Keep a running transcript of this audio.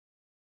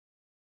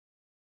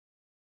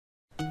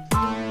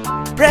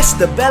press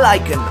the bell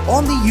icon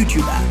on the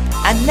YouTube app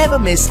and never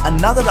miss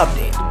another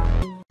update.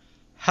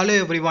 Hello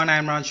everyone, I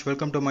am Raj.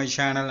 Welcome to my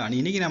channel. And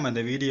இன்னைக்கு நம்ம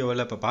இந்த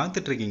வீடியோவில் இப்போ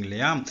பார்த்துட்டு இருக்கீங்க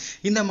இல்லையா,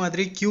 இந்த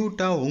மாதிரி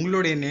க்யூட்டாக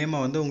உங்களுடைய நேமை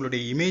வந்து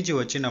உங்களுடைய இமேஜ்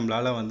வச்சு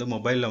நம்மளால் வந்து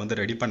மொபைலில் வந்து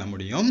ரெடி பண்ண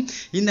முடியும்.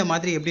 இந்த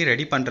மாதிரி எப்படி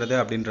ரெடி பண்ணுறது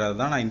அப்படின்றது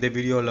தான் நான் இந்த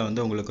வீடியோவில்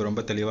வந்து உங்களுக்கு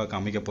ரொம்ப தெளிவாக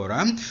காமிக்க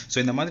போகிறேன். ஸோ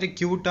இந்த மாதிரி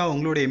க்யூட்டாக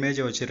உங்களுடைய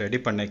இமேஜை வச்சு ரெடி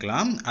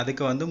பண்ணிக்கலாம்.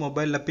 அதுக்கு வந்து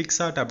மொபைலில்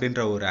Picsart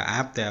அப்படின்ற ஒரு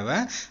ஆப் தேவை.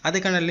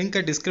 அதுக்கான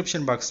லிங்கை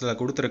டிஸ்கிரிப்ஷன் பாக்ஸில்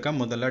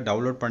கொடுத்துருக்கேன். முதல்ல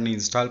டவுன்லோட் பண்ணி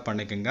இன்ஸ்டால்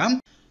பண்ணிக்கோங்க.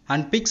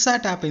 அண்ட்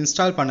Picsart ஆப்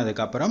இன்ஸ்டால்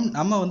பண்ணதுக்கப்புறம்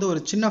நம்ம வந்து ஒரு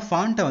சின்ன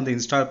ஃபாண்ட்டை வந்து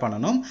இன்ஸ்டால்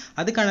பண்ணணும்.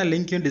 அதுக்கான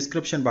லிங்க்கையும்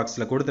டிஸ்கிரிப்ஷன்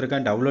பாக்ஸில்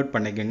கொடுத்துருக்கேன், டவுன்லோட்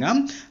பண்ணிக்கோங்க.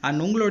 அண்ட்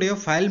உங்களுடைய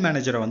ஃபைல்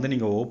மேனேஜரை வந்து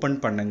நீங்கள் ஓப்பன்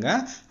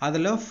பண்ணுங்கள்.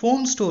 அதில்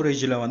ஃபோன்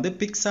ஸ்டோரேஜில் வந்து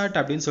Picsart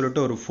அப்படின்னு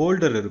சொல்லிட்டு ஒரு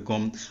ஃபோல்டர்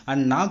இருக்கும்.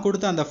 அண்ட் நான்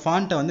கொடுத்த அந்த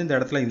ஃபாண்ட்டை வந்து இந்த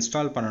இடத்துல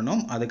இன்ஸ்டால்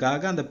பண்ணணும்.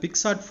 அதுக்காக அந்த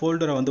Picsart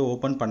ஃபோல்டரை வந்து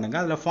ஓப்பன்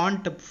பண்ணுங்கள். அதில்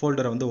ஃபாண்ட்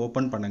ஃபோல்டரை வந்து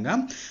ஓப்பன்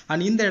பண்ணுங்கள்.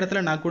 அண்ட் இந்த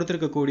இடத்துல நான்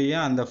கொடுத்துருக்கக்கூடிய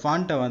அந்த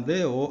ஃபாண்ட்டை வந்து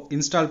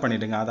இன்ஸ்டால்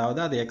பண்ணிவிடுங்க.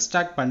 அதாவது அதை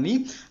எக்ஸ்ட்ராக்ட் பண்ணி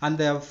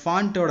அந்த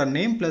ஃபாண்ட்டோட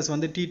நேம் ப்ளஸ்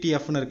வந்து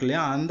TTFன்னு இருக்கு இல்லையா,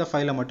 அந்த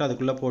ஃபைலை மட்டும்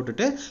அதுக்குள்ளே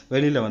போட்டுட்டு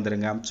வெளியில்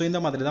வந்துடுங்க. ஸோ இந்த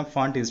மாதிரி தான்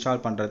ஃபாண்ட்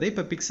இன்ஸ்டால் பண்ணுறது.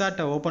 இப்போ Picsart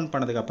ஓப்பன்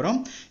பண்ணதுக்கப்புறம்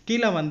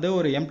கீழே வந்து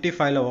ஒரு எம்டி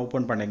ஃபைலை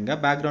ஓப்பன் பண்ணிங்க.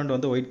 பேக்ரவுண்ட்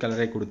வந்து ஒயிட்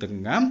கலரை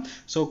கொடுத்துக்குங்க.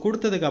 ஸோ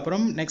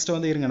கொடுத்ததுக்கப்புறம் நெக்ஸ்ட்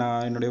வந்து இருங்க,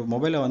 நான் என்னுடைய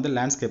மொபைலை வந்து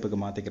லேண்ட்ஸ்கேப்புக்கு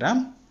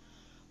மாற்றிக்கிறேன்.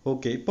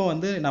 ஓகே, இப்போ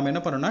வந்து நம்ம என்ன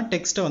பண்ணோம்னா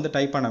டெக்ஸ்ட்டை வந்து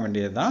டைப் பண்ண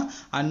வேண்டியது தான்.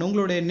 அண்ட்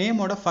உங்களுடைய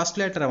நேமோட ஃபர்ஸ்ட்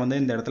லெட்டரை வந்து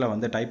இந்த இடத்துல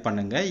வந்து டைப்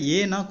பண்ணுங்கள்.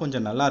 ஏன்னா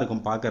கொஞ்சம் நல்லா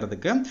இருக்கும்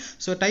பார்க்கறதுக்கு.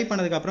 ஸோ டைப்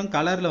பண்ணதுக்கப்புறம்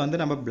கலரில் வந்து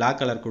நம்ம பிளாக்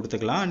கலர்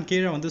கொடுத்துக்கலாம். அண்ட்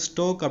கீழே வந்து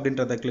ஸ்டோக்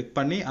அப்படின்றத கிளிக்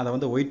பண்ணி அதை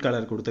வந்து ஒயிட்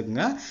கலர்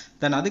கொடுத்துக்குங்க.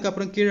 தென்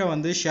அதுக்கப்புறம் கீழே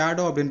வந்து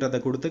ஷேடோ அப்படின்றத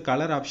கொடுத்து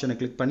கலர் ஆப்ஷனை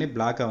கிளிக் பண்ணி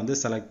பிளாக்கை வந்து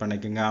செலக்ட்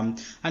பண்ணிக்கோங்க.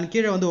 அண்ட்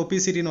கீழே வந்து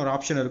ஒபிசிட்டின்னு ஒரு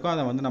ஆப்ஷன் இருக்கும்,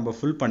 அதை வந்து நம்ம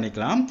ஃபுல்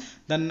பண்ணிக்கலாம்.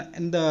 தென்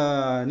இந்த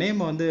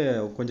நேமை வந்து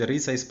கொஞ்சம்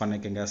ரீசைஸ்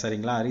பண்ணிக்கோங்க.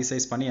 சரிங்களா,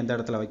 ரீசைஸ் பண்ணி எந்த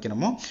இடத்துல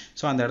வைக்கணுமோ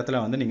ஸோ அந்த இடத்துல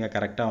வந்து நீங்கள்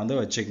கரெக்டாக வந்து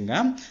வச்சுக்கோங்க.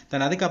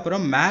 தென்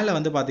அதுக்கப்புறம் மேலே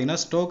வந்து பார்த்தீங்கன்னா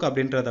ஸ்டோக்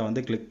அப்படின்றத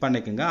வந்து கிளிக்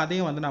பண்ணிக்கோங்க.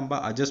 அதையும் வந்து நம்ம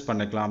அட்ஜஸ்ட்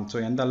பண்ணிக்கலாம். ஸோ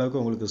எந்த அளவுக்கு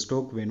உங்களுக்கு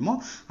ஸ்டோக் வேணுமோ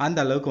அந்த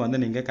அளவுக்கு வந்து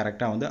நீங்கள்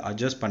கரெக்டாக வந்து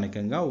அட்ஜஸ்ட்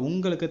பண்ணிக்கோங்க.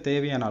 உங்களுக்கு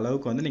தேவையான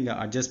அளவுக்கு வந்து நீங்கள்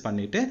அட்ஜஸ்ட்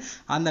பண்ணிவிட்டு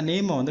அந்த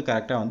நேமை வந்து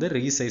கரெக்டாக வந்து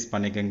ரீசைஸ்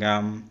பண்ணிக்கோங்க.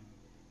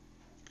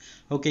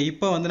 ஓகே,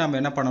 இப்போ வந்து நம்ம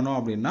என்ன பண்ணணும்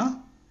அப்படின்னா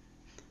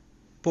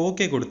இப்போ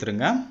ஓகே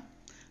கொடுத்துருங்க.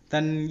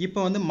 தென் இப்போ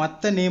வந்து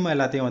மற்ற நேம்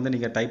எல்லாத்தையும் வந்து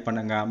நீங்கள் டைப்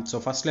பண்ணுங்கள். ஸோ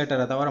ஃபஸ்ட்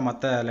லெட்டரை தவிர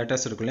மற்ற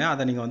லெட்டர்ஸ் இருக்கு இல்லையா,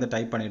 அதை நீங்கள் வந்து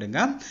டைப்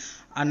பண்ணிவிடுங்க.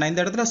 நான்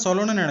இந்த இடத்துல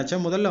சொல்லணும்னு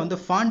நினச்சேன், முதல்ல வந்து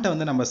ஃபாண்ட்டை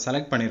வந்து நம்ம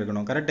செலக்ட்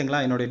பண்ணியிருக்கணும். கரெக்டுங்களா,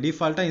 என்னுடைய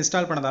டிஃபால்ட்டாக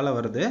இன்ஸ்டால் பண்ணதால்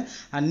வருது.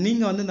 அண்ட்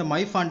நீங்கள் வந்து இந்த மை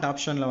ஃபாண்ட்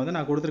ஆப்ஷனில் வந்து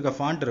நான் கொடுத்துருக்க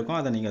ஃபாண்ட் இருக்கும்,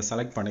 அதை நீங்கள்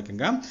செலக்ட்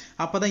பண்ணிக்கோங்க.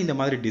 அப்போ தான் இந்த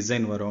மாதிரி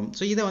டிசைன் வரும்.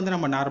 ஸோ இதை வந்து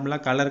நம்ம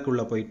நார்மலாக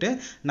கலருக்குள்ளே போயிட்டு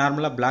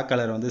நார்மலாக பிளாக்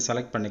கலர் வந்து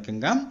செலக்ட்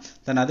பண்ணிக்கோங்க.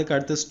 தென் அதுக்கு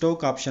அடுத்து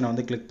ஸ்டோக் ஆப்ஷனை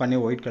வந்து கிளிக் பண்ணி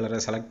ஒயிட் கலரை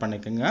செலக்ட்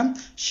பண்ணிக்கோங்க.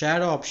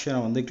 ஷேடோ ஆப்ஷனை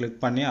வந்து கிளிக்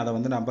பண்ணி அதை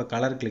வந்து நம்ம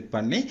கலர் கிளிக்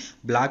பண்ணி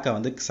பிளாக்கை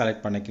வந்து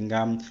செலக்ட் பண்ணிக்கோங்க.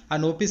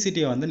 அண்ட்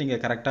ஒபிசிட்டியை வந்து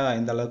நீங்கள் கரெக்டாக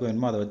எந்த அளவுக்கு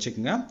வேணுமோ அதை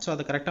வச்சுக்கோங்க. ஸோ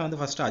அதை கரெக்டாக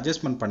வந்து ஃபஸ்ட்டு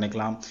அட்ஜஸ்ட்மெண்ட் பண்ணிக்கலாம்.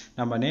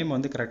 நம்ம நேம்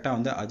வந்து கரெக்டாக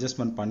வந்து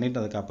அட்ஜஸ்ட்மெண்ட்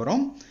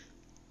பண்ணிட்டதுக்கப்புறம்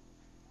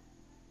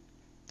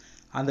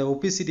அந்த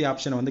ஒபிசிட்டி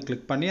ஆப்ஷனை வந்து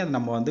கிளிக் பண்ணி அதை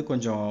நம்ம வந்து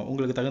கொஞ்சம்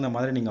உங்களுக்கு தகுந்த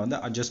மாதிரி நீங்கள் வந்து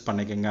அட்ஜஸ்ட்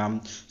பண்ணிக்கோங்க.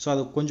 ஸோ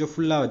அது கொஞ்சம்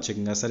ஃபுல்லாக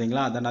வச்சுக்கோங்க.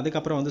 சரிங்களா, தென்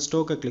அதுக்கப்புறம் வந்து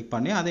ஸ்டோக்கை கிளிக்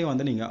பண்ணி அதையும்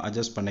வந்து நீங்கள்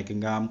அட்ஜஸ்ட்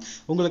பண்ணிக்கோங்க.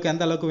 உங்களுக்கு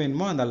எந்த அளவுக்கு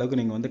வேணுமோ அந்த அளவுக்கு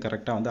நீங்கள் வந்து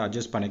கரெக்டாக வந்து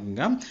அட்ஜஸ்ட்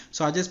பண்ணிக்கோங்க.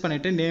 ஸோ அட்ஜஸ்ட்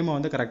பண்ணிவிட்டு நேமை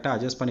வந்து கரெக்டாக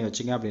அட்ஜஸ்ட் பண்ணி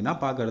வச்சிங்க அப்படின்னா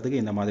பார்க்குறதுக்கு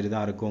இந்த மாதிரி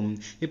தான் இருக்கும்.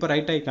 இப்போ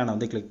ரைட் ஐக்கானை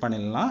வந்து கிளிக்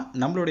பண்ணிடலாம்.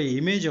 நம்மளுடைய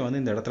இமேஜை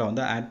வந்து இந்த இடத்துல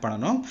வந்து ஆட்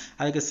பண்ணணும்.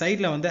 அதுக்கு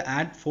சைடில் வந்து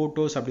ஆட்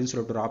ஃபோட்டோஸ் அப்படின்னு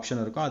சொல்லிட்டு ஒரு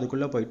ஆப்ஷன் இருக்கும்.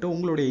 அதுக்குள்ளே போயிட்டு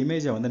உங்களுடைய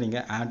இமேஜை வந்து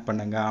நீங்கள் ஆட்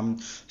பண்ணுங்கள்.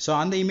 ஸோ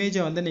அந்த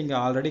இமேஜை வந்து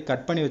நீங்கள் ஆல்ரெடி கட்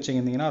பண்ணி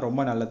வச்சிருந்தீங்கன்னா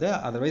ரொம்ப நல்லது.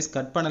 அதர்வைஸ்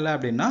கட் பண்ணலை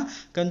அப்படின்னா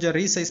கொஞ்சம்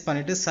ரீசைஸ்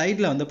பண்ணிவிட்டு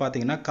சைடில் வந்து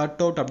பார்த்தீங்கன்னா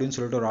கட் அவுட் அப்படின்னு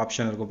சொல்லிட்டு ஒரு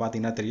ஆப்ஷன் இருக்கும்,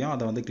 பார்த்தீங்கன்னா தெரியும்.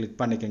 அதை வந்து கிளிக்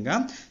பண்ணிக்கோங்க.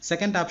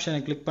 செகண்ட் ஆப்ஷனை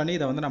கிளிக் பண்ணி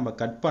இதை வந்து நம்ம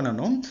கட்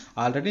பண்ணணும்.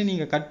 ஆல்ரெடி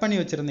நீங்கள் கட் பண்ணி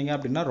வச்சுருந்தீங்க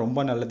அப்படின்னா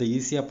ரொம்ப நல்லது,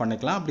 ஈஸியாக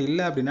பண்ணிக்கலாம். அப்படி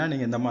இல்லை அப்படின்னா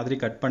நீங்கள் இந்த மாதிரி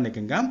கட்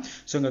பண்ணிக்கோங்க.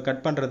 ஸோ இங்கே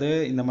கட் பண்ணுறது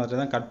இந்த மாதிரி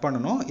தான் கட்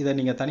பண்ணணும். இதை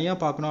நீங்கள் தனியாக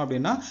பார்க்கணும்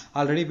அப்படின்னா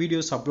ஆல்ரெடி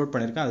வீடியோஸ் அப்லோட்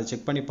பண்ணியிருக்கேன், அதை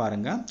செக் பண்ணி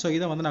பாருங்கள். ஸோ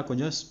இதை வந்து நான்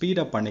கொஞ்சம்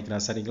ஸ்பீடப்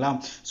பண்ணிக்கிறேன். சரிங்களா,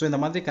 ஸோ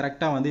இந்த மாதிரி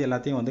கரெக்டாக வந்து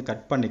எல்லாத்தையும் வந்து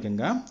கட்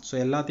பண்ணிக்கோங்க. ஸோ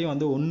எல்லாத்தையும்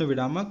வந்து ஒன்று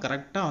விடாமல்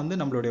கரெக்டாக வந்து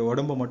நம்மளுடைய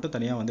உடம்பை மட்டும்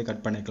தனியாக வந்து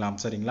கட் பண்ணிக்கலாம்.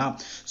 சரிங்களா,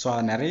 ஸோ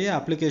நிறைய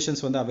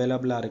அப்ளிகேஷன்ஸ் வந்து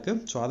அவைலபிளாக இருக்குது.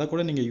 ஸோ அதை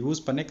கூட நீங்கள்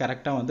யூஸ் பண்ணி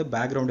கரெக்டாக வந்து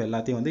பேக்ரவுண்ட்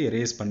எல்லாத்தையும் வந்து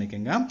எரேஸ்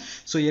பண்ணிக்கோங்க.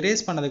 ஸோ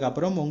எரேஸ்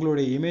பண்ணதுக்கப்புறம்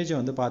உங்களுடைய இமேஜ்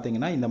வந்து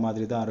பார்த்தீங்கன்னா இந்த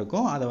மாதிரி தான்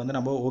இருக்கும். அதை வந்து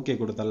நம்ம ஓகே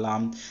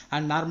கொடுத்துடலாம்.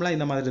 அண்ட் நார்மலாக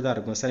இந்த மாதிரி தான்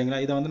இருக்கும். சரிங்களா,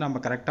 இதை வந்து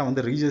நம்ம கரெக்டாக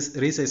வந்து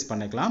ரீசைஸ்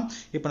பண்ணிக்கலாம்.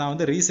 இப்போ நான்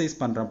வந்து ரீசைஸ்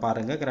பண்ணுறேன்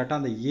பாருங்கள்.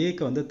 கரெக்டாக அந்த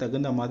ஏக்கு வந்து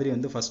தகுந்த மாதிரி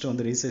வந்து ஃபஸ்ட்டு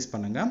வந்து ரீசைஸ்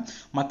பண்ணுங்கள்.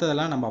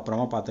 மற்றதெல்லாம் நம்ம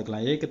அப்புறமா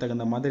பார்த்துக்கலாம். ஏக்கு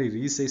தகுந்த மாதிரி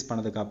ரீசைஸ்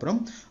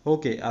பண்ணதுக்கப்புறம்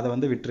ஓகே அதை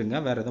வந்து விட்டுருங்க,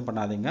 வேறு எதுவும்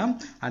பண்ணாதீங்க.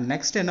 அண்ட்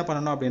நெக்ஸ்ட் என்ன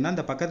பண்ணணும் அப்படின்னா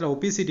இந்த பக்கத்தில்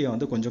ஒபிசிட்டியை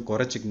வந்து கொஞ்சம்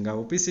குறைச்சிக்குங்க.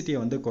 ஒபிசிட்டியை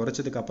வந்து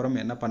குறைச்சதுக்கப்புறம்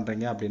என்ன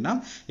பண்ணுறீங்க அப்படின்னா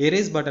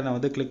எரேஸ் பட்டனை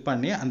வந்து கிளிக்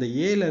பண்ணி அந்த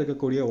ஏல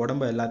இருக்கக்கூடிய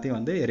உடம்பு எல்லாத்தையும்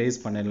வந்து எரேஸ்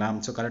பண்ணிடலாம்.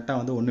 ஸோ கரெக்டாக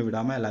வந்து ஒன்று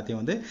விடாமல்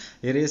எல்லாத்தையும் வந்து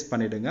எரேஸ்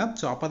பண்ணிவிடுங்க.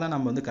 ஸோ அப்போ தான்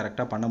நம்ம வந்து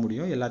கரெக்டாக பண்ண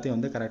முடியும். எல்லாத்தையும்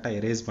வந்து கரெக்டாக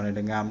எரேஸ்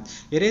பண்ணிவிடுங்க.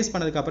 எரேஸ்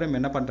பண்ணதுக்கப்புறம்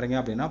என்ன பண்ணுறீங்க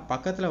அப்படின்னா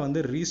பக்கத்தில்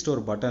வந்து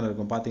ரீஸ்டோர் பட்டன்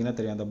இருக்கும், பார்த்தீங்கன்னா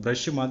தெரியும். அந்த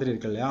ப்ரஷ் மாதிரி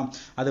இருக்கு இல்லையா,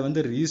 அது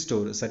வந்து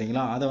ரீஸ்டோர்.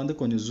 சரிங்களா, அதை வந்து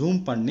கொஞ்சம்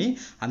ஜூம் பண்ணி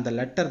அந்த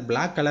லெட்டர்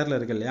பிளாக் கலரில்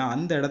இருக்கு இல்லையா,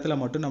 அந்த இடத்துல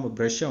மட்டும் நம்ம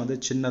ப்ரஷ்ஷை வந்து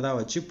சின்னதாக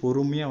வச்சு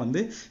பொறுமையாக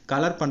வந்து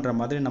கலர் பண்ணுற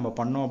மாதிரி நம்ம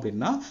பண்ணோம்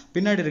அப்படின்னா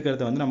பின்னாடி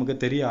இருக்கிறது வந்து நமக்கு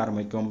தெரிய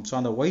ஆரம்பிக்கும். ஸோ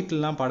அந்த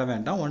ஒயிட்லாம் பட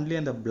வேண்டாம், ஒன்லி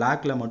அந்த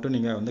பிளாக்ல மட்டும்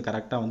நீங்கள் வந்து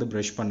கரெக்டாக வந்து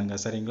ப்ரஷ் பண்ணுங்க.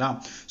 சரிங்களா?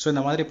 ஸோ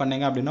இந்த மாதிரி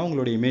பண்ணீங்க அப்படின்னா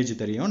உங்களுடைய இமேஜ்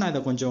தெரியும். நான்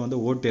இதை கொஞ்சம் வந்து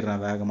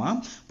ஓட்டிடுறேன் வேகமாக.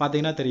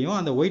 பார்த்தீங்கன்னா தெரியும்,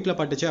 அந்த ஒயிட்ல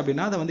பட்டுச்சு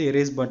அப்படின்னா அதை வந்து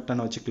எரேஸ்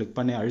பட்டனை வச்சு கிளிக்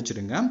பண்ணி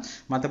அழிச்சிடுங்க.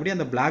 மற்றபடி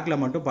அந்த பிளாக்ல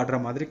மட்டும் படுற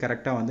மாதிரி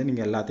கரெக்டாக வந்து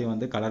நீங்கள் எல்லாத்தையும்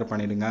வந்து கலர்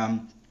பண்ணிடுங்க.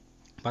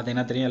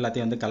 பார்த்தீங்கன்னா தெரியும்,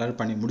 எல்லாத்தையும் வந்து கலர்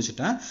பண்ணி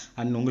முடிச்சுட்டேன்.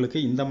 அண்ட் உங்களுக்கு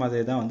இந்த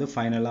மாதிரி தான் வந்து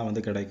ஃபைனலாக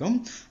வந்து கிடைக்கும்.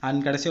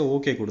 அண்ட் கடைசியாக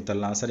ஓகே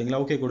கொடுத்துடலாம். சரிங்களா?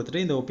 ஓகே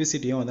கொடுத்துட்டு இந்த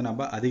ஒபிசிட்டியும் வந்து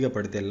நம்ம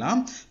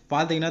அதிகப்படுத்திடலாம்.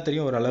 பார்த்தீங்கன்னா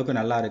தெரியும், ஓரளவுக்கு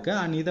நல்லா இருக்குது.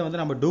 அண்ட் இதை வந்து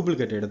நம்ம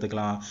டூப்ளிகேட்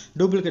எடுத்துக்கலாம்.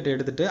 டூப்ளிகேட்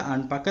எடுத்துட்டு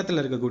அண்ட்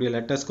பக்கத்தில் இருக்கக்கூடிய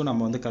லெட்டர்ஸ்க்கும்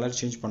நம்ம வந்து கலர்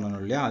சேஞ்ச்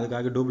பண்ணணும் இல்லையா,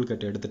 அதுக்காக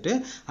டூப்ளிகேட் எடுத்துட்டு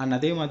அண்ட்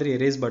அதே மாதிரி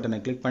எரேஸ் பட்டனை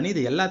கிளிக் பண்ணி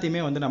இது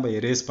எல்லாத்தையுமே வந்து நம்ம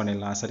எரேஸ்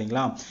பண்ணிடலாம்.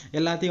 சரிங்களா?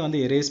 எல்லாத்தையும்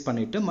வந்து எரேஸ்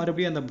பண்ணிவிட்டு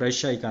மறுபடியும் அந்த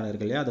ப்ரஷ் ஐக்கான்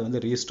இருக்கு இல்லையா, அதை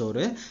வந்து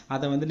ரீஸ்டோரு,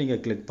 அதை வந்து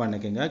நீங்கள் கிளிக்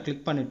பண்ணிக்கோங்க.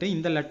 கிளிக் பண்ணிவிட்டு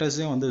இந்த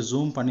லெட்டர்ஸையும் வந்து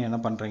ஜூம் பண்ணி என்ன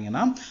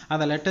பண்ணுறீங்கன்னா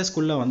அந்த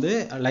லெட்டர்ஸ்குள்ளே வந்து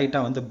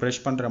லைட்டாக வந்து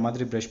ப்ரஷ் பண்ணுற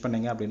மாதிரி ப்ரஷ்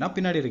பண்ணீங்க அப்படின்னா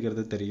பின்னாடி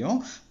இருக்கிறது தெரியும்.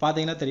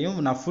 பார்த்தீங்கன்னா தெரியும்,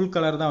 நான் ஃபுல்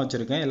கலர் தான்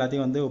வச்சுருக்கேன்.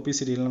 எல்லாத்தையும் வந்து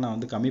ஒபிசிட்டியில் நான்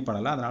வந்து கம்மி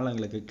பண்ணலை, அதனால்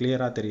எங்களுக்கு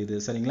கிளியராக தெரியுது.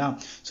 சரிங்களா?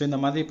 ஸோ இந்த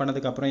மாதிரி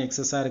பண்ணதுக்கப்புறம்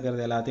எக்ஸஸாக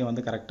இருக்கிறது எல்லாத்தையும்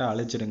வந்து கரெக்டாக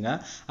அழிச்சிடுங்க.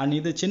 அண்ட்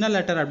இது சின்ன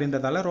லெட்டர்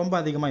அப்படின்றதால ரொம்ப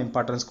அதிகமாக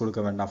இம்பார்ட்டன்ஸ்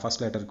கொடுக்க வேண்டாம்.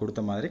 ஃபர்ஸ்ட் லெட்டர்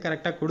கொடுத்த மாதிரி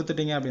கரெக்டாக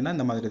கொடுத்துட்டீங்க அப்படின்னா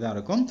இந்த மாதிரி தான்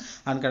இருக்கும்.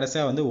 அண்ட்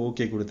கடைசியாக வந்து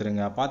ஓகே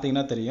கொடுத்துருங்க.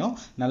 பார்த்தீங்கன்னா தெரியும்,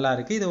 நல்லா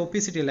இருக்குது. இதை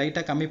ஒபிசிட்டி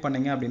லைட்டாக கம்மி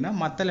பண்ணீங்க அப்படின்னா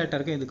மற்ற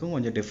லெட்டருக்கும் இதுக்கும்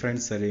கொஞ்சம்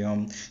டிஃப்ரென்ஸ்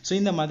தெரியும். ஸோ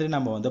இந்த மாதிரி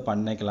நம்ம வந்து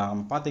பண்ணிக்கலாம்.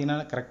 பார்த்தீங்கன்னா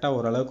கரெக்டாக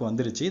ஓரளவுக்கு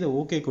வந்துருச்சு. இதை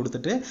ஓகே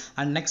கொடுத்துட்டு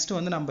அண்ட் நெக்ஸ்ட்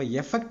வந்து நம்ம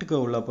எஃபெக்ட்டுக்கு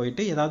உள்ள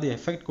போயிட்டு ஏதாவது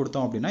எஃபெக்ட்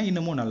கொடுத்தோம் அப்படின்னா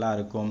இன்னமும் நல்லா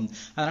இருக்கும்.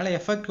 அதனால்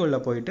எஃபெக்ட் உள்ள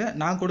போயிட்டு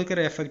நான்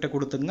கொடுக்குற எஃபெக்ட்டை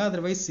கொடுத்துங்க.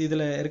 அதர்வைஸ்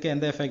இதில் இருக்க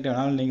எந்த எஃபெக்ட்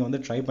வேணாலும் நீங்கள்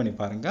வந்து ட்ரை பண்ணி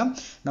பாருங்கள்.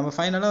 நம்ம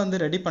ஃபைனலாக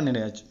வந்து ரெடி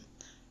பண்ணியாச்சு.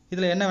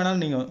 இதில் என்ன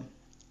வேணாலும் நீங்கள்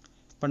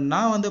இப்போ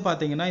நான் வந்து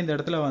பார்த்தீங்கன்னா இந்த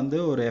இடத்துல வந்து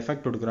ஒரு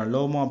எஃபெக்ட் கொடுக்குறேன்.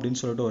 லோமோ அப்படின்னு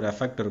சொல்லிட்டு ஒரு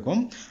எஃபெக்ட் இருக்கும்.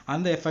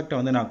 அந்த எஃபெக்டை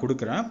வந்து நான்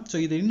கொடுக்குறேன். ஸோ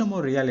இது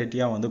இன்னமும்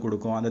ரியாலிட்டியாக வந்து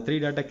கொடுக்கும். அந்த 3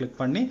 டாட்டை கிளிக்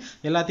பண்ணி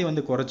எல்லாத்தையும்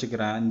வந்து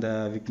குறைச்சிக்கிறேன். இந்த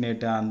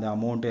விக்னேட்டு அந்த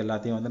அமௌண்ட்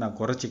எல்லாத்தையும் வந்து நான்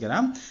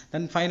குறைச்சிக்கிறேன்.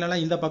 தென்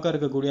ஃபைனலாக இந்த பக்கம்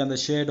இருக்கக்கூடிய அந்த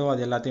ஷேடோ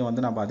அது எல்லாத்தையும்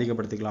வந்து நம்ம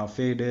அதிகப்படுத்திக்கலாம்.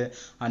 ஃபேடு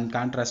அண்ட்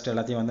கான்ட்ராஸ்ட்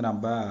எல்லாத்தையும் வந்து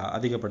நம்ம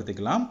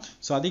அதிகப்படுத்திக்கலாம்.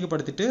 ஸோ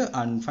அதிகப்படுத்திட்டு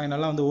அண்ட்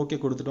ஃபைனலாக வந்து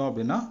ஓகே கொடுத்துட்டோம்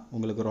அப்படின்னா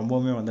உங்களுக்கு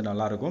ரொம்பவுமே வந்து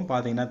நல்லாயிருக்கும்.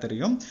 பார்த்தீங்கன்னா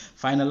தெரியும்,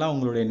 ஃபைனலாக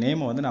உங்களுடைய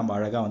நேமை வந்து நம்ம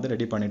அழகாக வந்து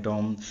ரெடி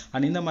பண்ணிட்டோம்.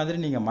 அண்ட் இந்த மாதிரி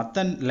நீங்கள்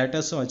மற்ற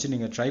லெட்டர்ஸும் வச்சு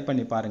நீங்கள் ட்ரை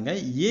பண்ணி பாருங்கள்.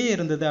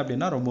 இருந்தது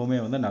அப்படின்னா ரொம்பவுமே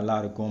வந்து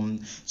நல்லாயிருக்கும்.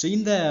 ஸோ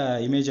இந்த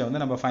இமேஜை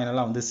வந்து நம்ம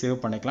ஃபைனலாக வந்து சேவ்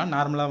பண்ணிக்கலாம்.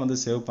 நார்மலாக வந்து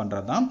சேவ்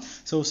பண்ணுறது தான்.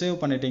 ஸோ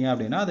சேவ் பண்ணிட்டீங்க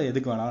அப்படின்னா அதை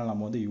எதுக்கு வேணாலும்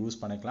நம்ம வந்து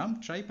யூஸ் பண்ணிக்கலாம்.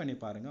 ட்ரை பண்ணி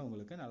பாருங்கள்,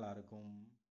 உங்களுக்கு நல்லாயிருக்கும்.